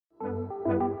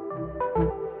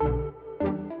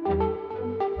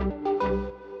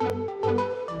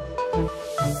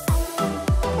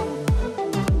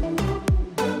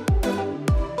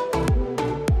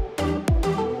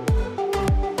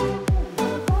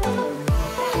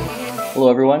Hello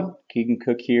everyone, Keegan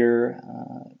Cook here,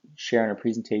 sharing a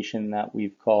presentation that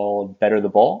we've called Better the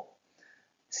Ball.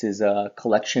 This is a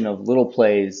collection of little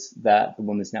plays that the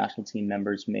women's national team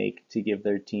members make to give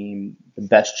their team the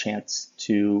best chance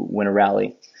to win a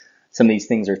rally. Some of these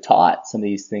things are taught, some of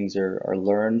these things are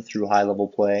learned through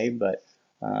high-level play, but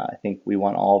I think we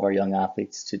want all of our young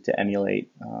athletes to emulate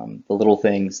the little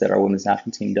things that our women's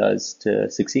national team does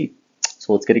to succeed.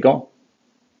 So let's get it going.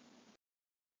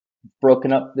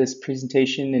 Broken up this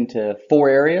presentation into 4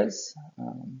 areas.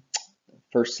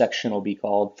 First section will be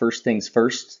called First Things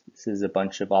First. This is a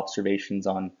bunch of observations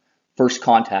on first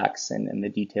contacts and the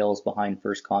details behind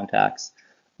first contacts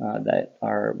that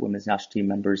our women's national team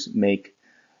members make.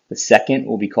 The second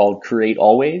will be called Create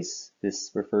Always.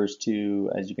 This refers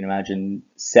to, as you can imagine,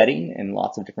 setting in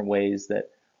lots of different ways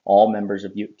that all members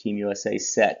of Team USA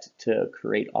set to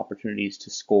create opportunities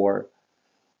to score.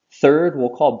 Third,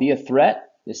 we'll call Be a Threat.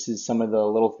 This is some of the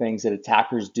little things that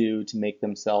attackers do to make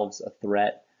themselves a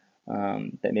threat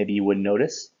that maybe you wouldn't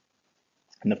notice.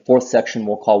 And the fourth section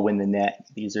we'll call Win the Net.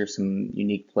 These are some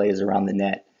unique plays around the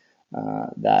net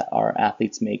that our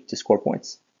athletes make to score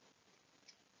points.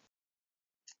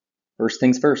 First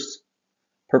things first,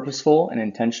 purposeful and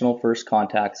intentional first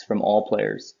contacts from all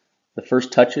players. The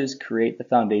first touches create the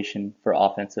foundation for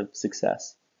offensive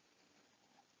success.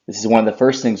 This is one of the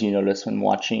first things you notice when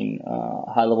watching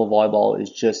high-level volleyball is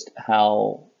just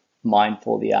how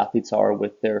mindful the athletes are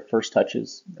with their first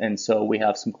touches. And so we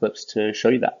have some clips to show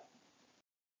you that.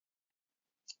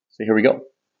 So here we go.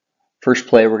 First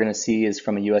play we're going to see is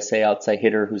from a USA outside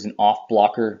hitter who's an off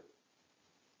blocker.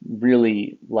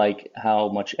 Really like how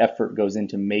much effort goes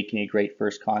into making a great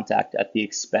first contact at the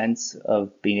expense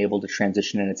of being able to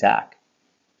transition and attack.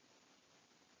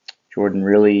 Jordan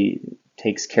really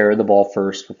takes care of the ball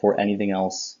first before anything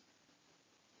else,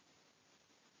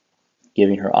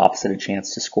 giving her opposite a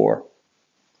chance to score.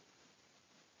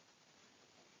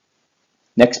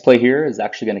 Next play here is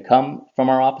actually going to come from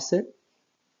our opposite.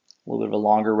 A little bit of a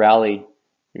longer rally.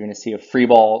 You're going to see a free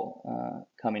ball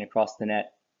coming across the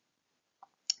net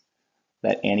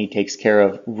that Annie takes care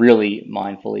of really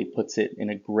mindfully, puts it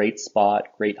in a great spot,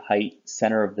 great height,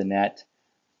 center of the net,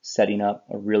 setting up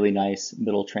a really nice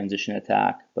middle transition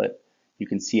attack. But you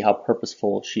can see how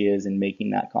purposeful she is in making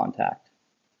that contact.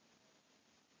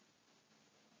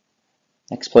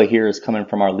 Next play here is coming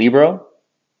from our libero.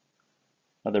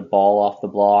 Another ball off the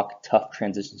block, tough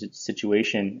transition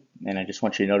situation. And I just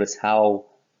want you to notice how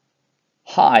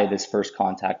high this first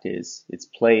contact is. It's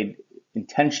played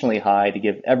intentionally high to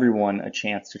give everyone a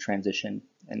chance to transition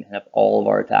and have all of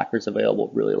our attackers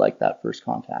available. Really like that first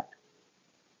contact.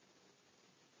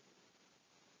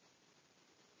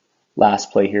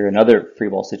 Last play here, another free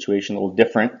ball situation, a little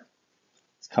different.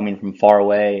 It's coming from far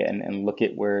away, and look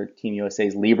at where Team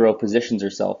USA's libero positions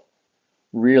herself.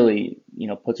 Really,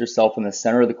 puts herself in the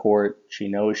center of the court. She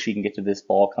knows she can get to this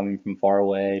ball coming from far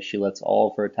away. She lets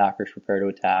all of her attackers prepare to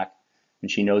attack,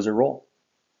 and she knows her role.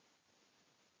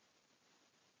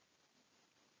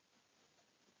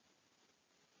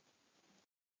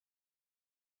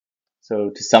 So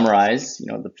to summarize,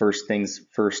 the first things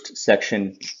first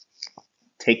section,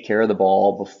 take care of the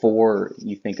ball before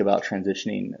you think about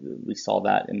transitioning. We saw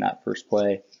that in that first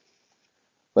play.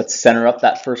 Let's center up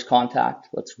that first contact.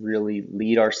 Let's really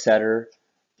lead our setter,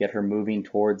 get her moving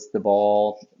towards the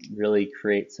ball, really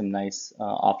create some nice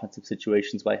offensive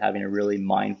situations by having a really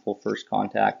mindful first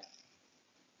contact.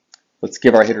 Let's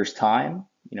give our hitters time.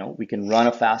 We can run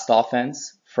a fast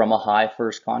offense from a high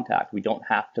first contact. We don't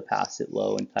have to pass it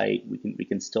low and tight. We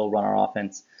can still run our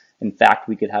offense. In fact,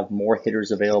 we could have more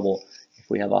hitters available if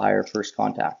we have a higher first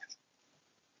contact.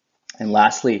 And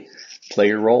lastly, play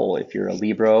your role. If you're a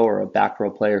libero or a back row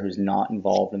player who's not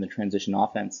involved in the transition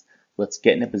offense, let's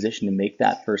get in a position to make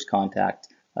that first contact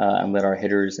and let our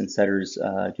hitters and setters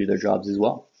do their jobs as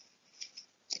well.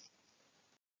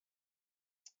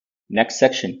 Next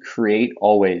section, Create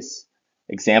Always.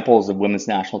 Examples of women's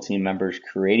national team members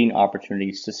creating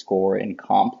opportunities to score in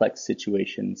complex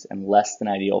situations and less than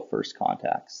ideal first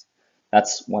contacts.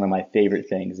 That's one of my favorite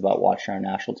things about watching our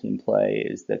national team play,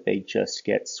 is that they just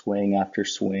get swing after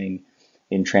swing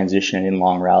in transition and in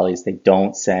long rallies. They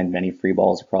don't send many free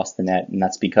balls across the net, and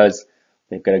that's because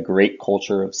they've got a great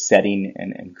culture of setting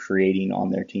and creating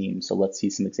on their team. So let's see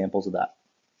some examples of that.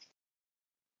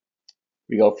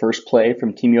 We go first play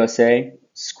from Team USA,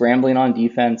 scrambling on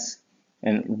defense,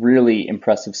 and really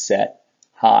impressive set,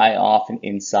 high off and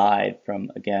inside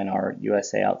from, again, our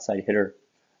USA outside hitter.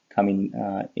 Coming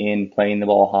in, playing the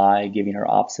ball high, giving her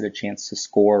opposite a chance to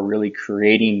score, really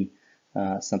creating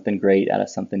something great out of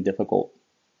something difficult.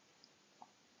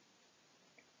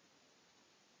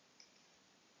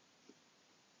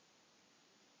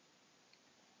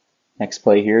 Next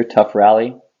play here, tough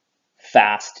rally,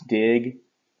 fast dig.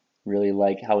 Really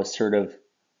like how assertive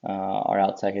our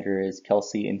outside hitter is,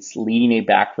 Kelsey, in leading a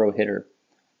back row hitter.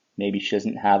 Maybe she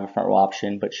doesn't have a front row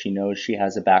option, but she knows she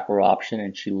has a back row option,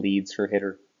 and she leads her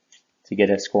hitter to get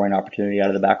a scoring opportunity out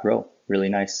of the back row. Really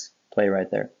nice play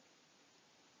right there.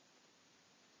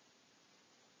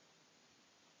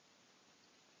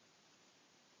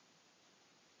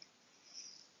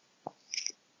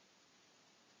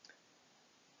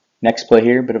 Next play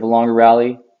here, bit of a longer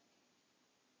rally.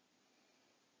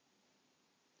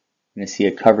 Going to see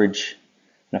a coverage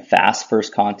and a fast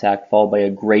first contact followed by a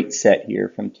great set here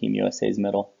from Team USA's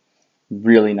middle.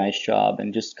 Really nice job,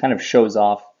 and just kind of shows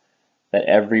off that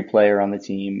every player on the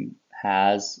team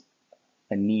has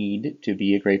a need to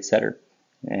be a great setter.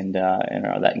 And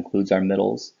that includes our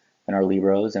middles and our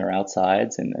liberos and our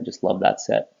outsides, and I just love that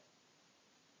set.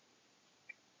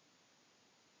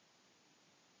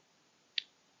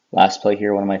 Last play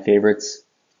here, one of my favorites.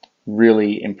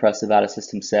 Really impressive out of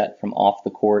system set from off the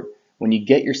court. When you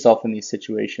get yourself in these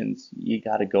situations, you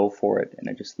got to go for it. And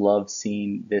I just love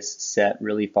seeing this set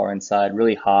really far inside,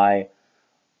 really high,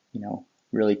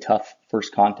 really tough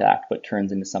first contact, but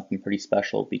turns into something pretty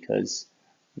special because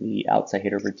the outside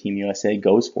hitter for Team USA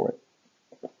goes for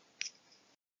it.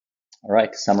 All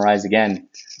right, to summarize again,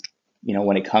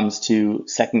 when it comes to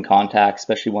second contact,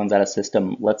 especially ones out of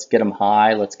system, let's get them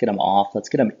high, let's get them off, let's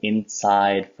get them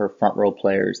inside for front row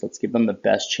players. Let's give them the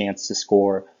best chance to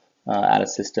score out of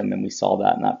system, and we saw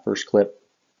that in that first clip.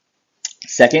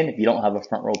 Second, if you don't have a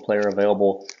front row player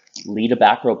available, lead a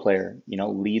back row player.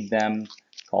 Lead them,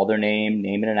 call their name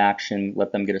it in action,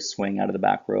 let them get a swing out of the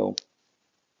back row.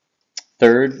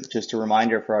 Third, just a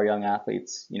reminder for our young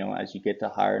athletes, as you get to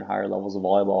higher and higher levels of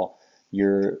volleyball,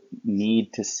 your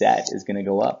need to set is going to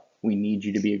go up. We need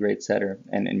you to be a great setter,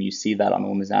 and you see that on the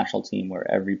women's national team where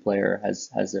every player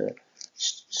has a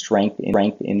strength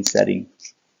in setting.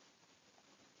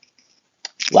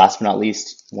 Last but not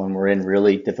least, when we're in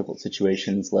really difficult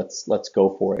situations, let's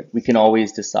go for it. We can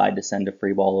always decide to send a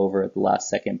free ball over at the last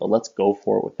second, but let's go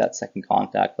for it with that second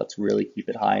contact. Let's really keep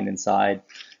it high and inside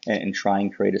and try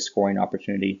and create a scoring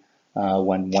opportunity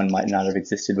when one might not have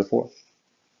existed before.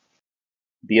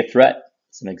 Be a threat.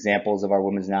 Some examples of our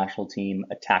women's national team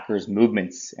attackers'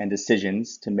 movements and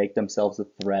decisions to make themselves a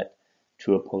threat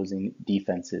to opposing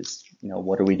defenses.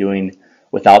 What are we doing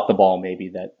without the ball maybe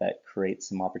that creates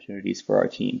some opportunities for our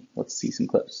team? Let's see some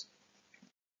clips.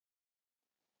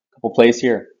 Couple plays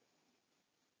here.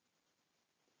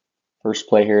 First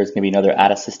play here is going to be another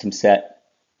out of system set.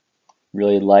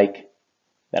 Really like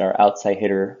that our outside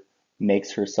hitter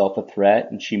makes herself a threat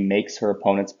and she makes her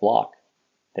opponent's block.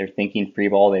 They're thinking free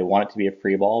ball, they want it to be a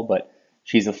free ball, but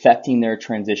she's affecting their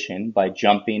transition by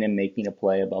jumping and making a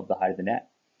play above the height of the net.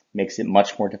 Makes it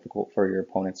much more difficult for your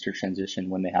opponents to transition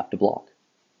when they have to block.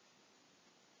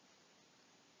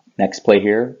 Next play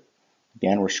here,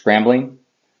 again, we're scrambling.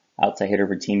 Outside hitter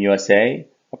for Team USA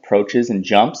approaches and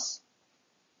jumps.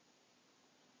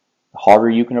 The harder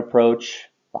you can approach,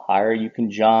 the higher you can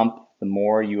jump, the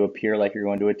more you appear like you're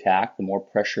going to attack, the more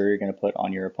pressure you're going to put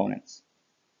on your opponents.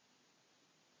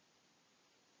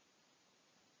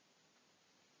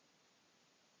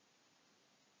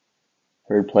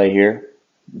 Third play here,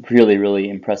 really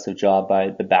impressive job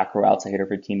by the back row outside hitter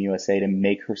for Team USA to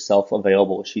make herself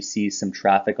available. She sees some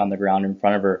traffic on the ground in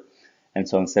front of her, and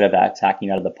so instead of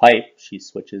attacking out of the pipe, she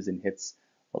switches and hits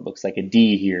what looks like a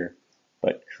D here,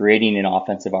 but creating an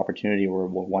offensive opportunity where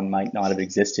one might not have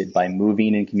existed by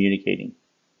moving and communicating.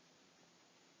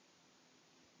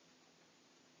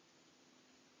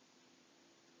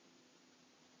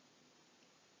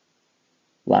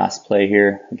 Last play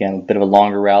here, again, a bit of a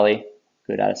longer rally.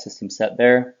 Good out of system set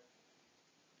there.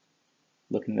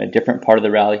 Looking at a different part of the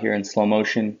rally here in slow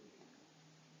motion.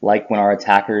 Like when our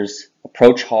attackers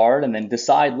approach hard and then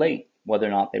decide late whether or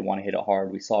not they want to hit it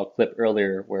hard. We saw a clip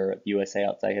earlier where the USA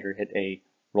outside hitter hit a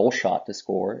roll shot to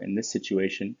score. In this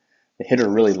situation, the hitter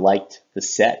really liked the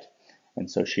set. And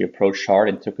so she approached hard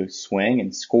and took a swing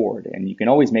and scored. And you can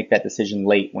always make that decision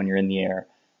late when you're in the air.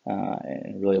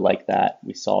 And I really like that.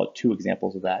 We saw 2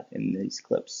 examples of that in these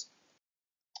clips.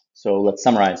 So let's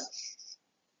summarize.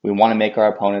 We want to make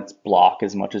our opponents block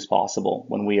as much as possible.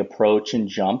 When we approach and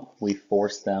jump, we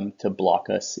force them to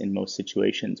block us in most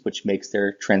situations, which makes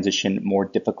their transition more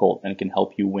difficult and can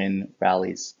help you win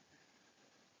rallies.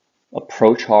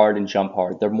 Approach hard and jump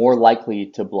hard. They're more likely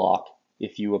to block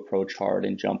if you approach hard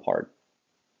and jump hard.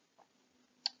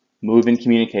 Move and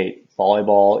communicate.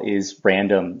 Volleyball is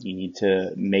random. You need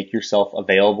to make yourself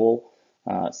available,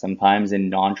 sometimes in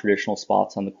non-traditional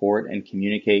spots on the court, and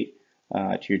communicate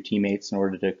to your teammates in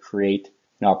order to create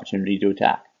an opportunity to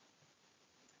attack.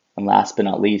 And last but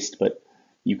not least, but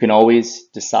you can always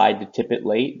decide to tip it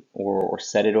late or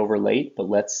set it over late, but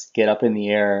let's get up in the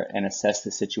air and assess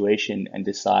the situation and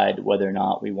decide whether or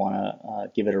not we want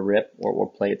to give it a rip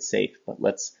or play it safe. But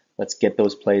let's get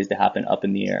those plays to happen up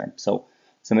in the air. So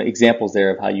some examples there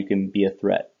of how you can be a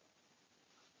threat.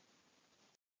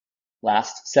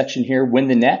 Last section here, win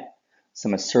the net.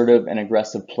 Some assertive and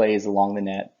aggressive plays along the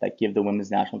net that give the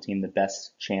women's national team the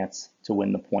best chance to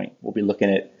win the point. We'll be looking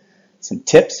at some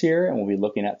tips here, and we'll be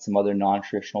looking at some other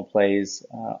non-traditional plays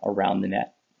around the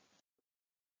net.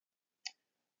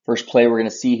 First play we're going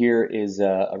to see here is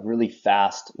a really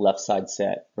fast left side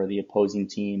set where the opposing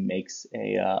team makes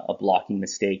a blocking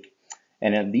mistake.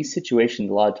 And in these situations,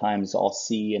 a lot of times I'll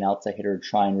see an outside hitter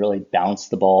try and really bounce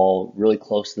the ball really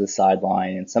close to the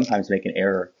sideline and sometimes make an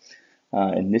error.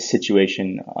 In this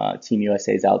situation, Team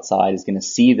USA's outside is going to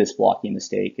see this blocking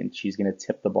mistake, and she's going to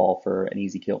tip the ball for an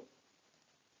easy kill.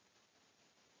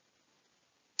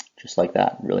 Just like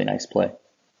that, really nice play.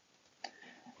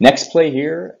 Next play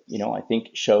here, I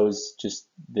think shows just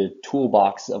the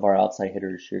toolbox of our outside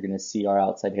hitters. You're going to see our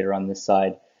outside hitter on this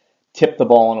side tip the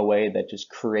ball in a way that just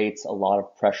creates a lot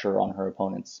of pressure on her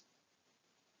opponents.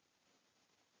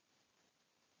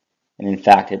 And in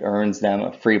fact, it earns them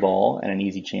a free ball and an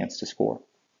easy chance to score.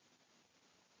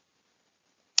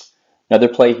 Another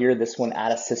play here, this one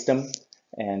out of system,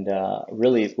 and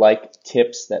really like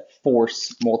tips that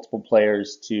force multiple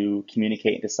players to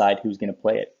communicate and decide who's going to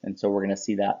play it. And so we're going to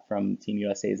see that from Team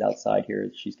USA's outside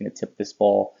here. She's going to tip this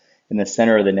ball in the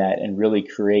center of the net and really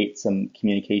create some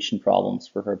communication problems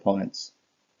for her opponents.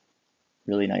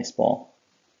 Really nice ball.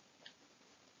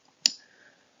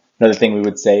 Another thing we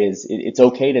would say is it's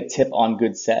okay to tip on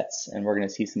good sets, and we're going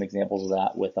to see some examples of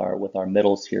that with our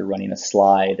middles here running a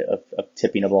slide of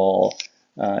tipping a ball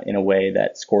in a way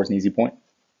that scores an easy point.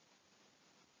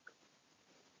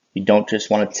 You don't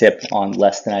just want to tip on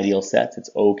less than ideal sets. It's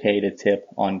okay to tip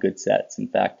on good sets. In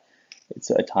fact, it's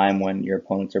a time when your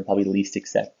opponents are probably least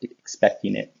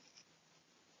expecting it.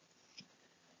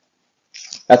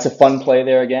 That's a fun play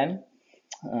there again.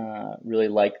 Really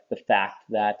like the fact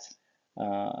that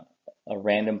a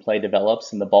random play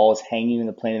develops and the ball is hanging in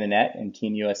the plane of the net, and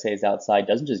Team USA's outside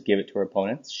doesn't just give it to her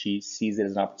opponents. She sees it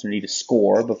as an opportunity to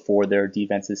score before their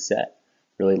defense is set.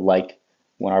 Really like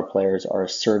when our players are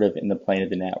assertive in the plane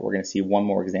of the net. We're going to see one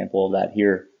more example of that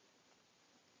here.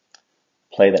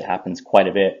 Play that happens quite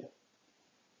a bit.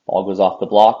 Ball goes off the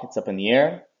block, it's up in the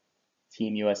air.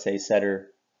 Team USA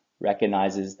setter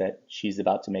recognizes that she's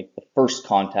about to make the first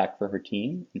contact for her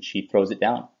team, and she throws it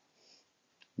down.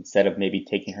 Instead of maybe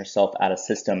taking herself out of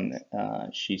system,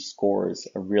 she scores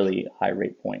a really high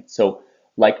rate point. So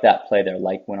like that play there,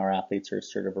 like when our athletes are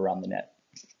assertive around the net.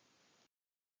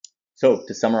 So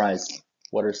to summarize,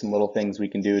 what are some little things we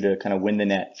can do to kind of win the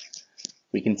net?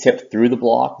 We can tip through the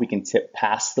block. We can tip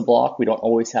past the block. We don't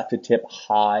always have to tip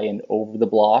high and over the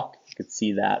block. You could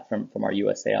see that from our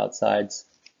USA outsides.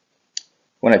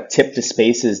 We want to tip to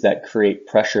spaces that create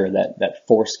pressure, that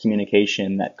force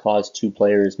communication, that cause two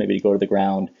players maybe to go to the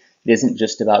ground. It isn't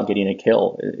just about getting a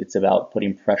kill. It's about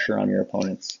putting pressure on your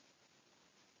opponents.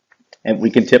 And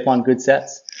we can tip on good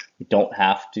sets. We don't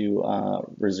have to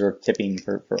reserve tipping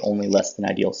for only less than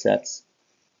ideal sets.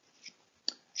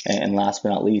 And last but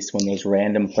not least, when those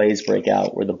random plays break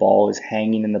out where the ball is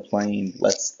hanging in the plane,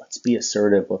 let's be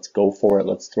assertive. Let's go for it.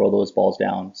 Let's throw those balls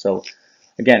down. So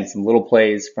again, some little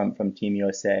plays from Team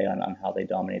USA on how they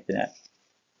dominate the net.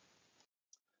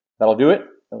 That'll do it.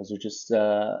 Those are just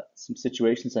some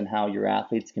situations on how your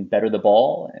athletes can better the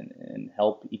ball and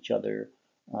help each other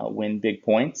win big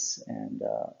points. And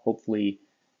hopefully,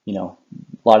 a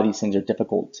lot of these things are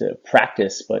difficult to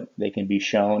practice, but they can be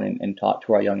shown and taught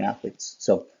to our young athletes.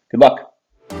 So good luck.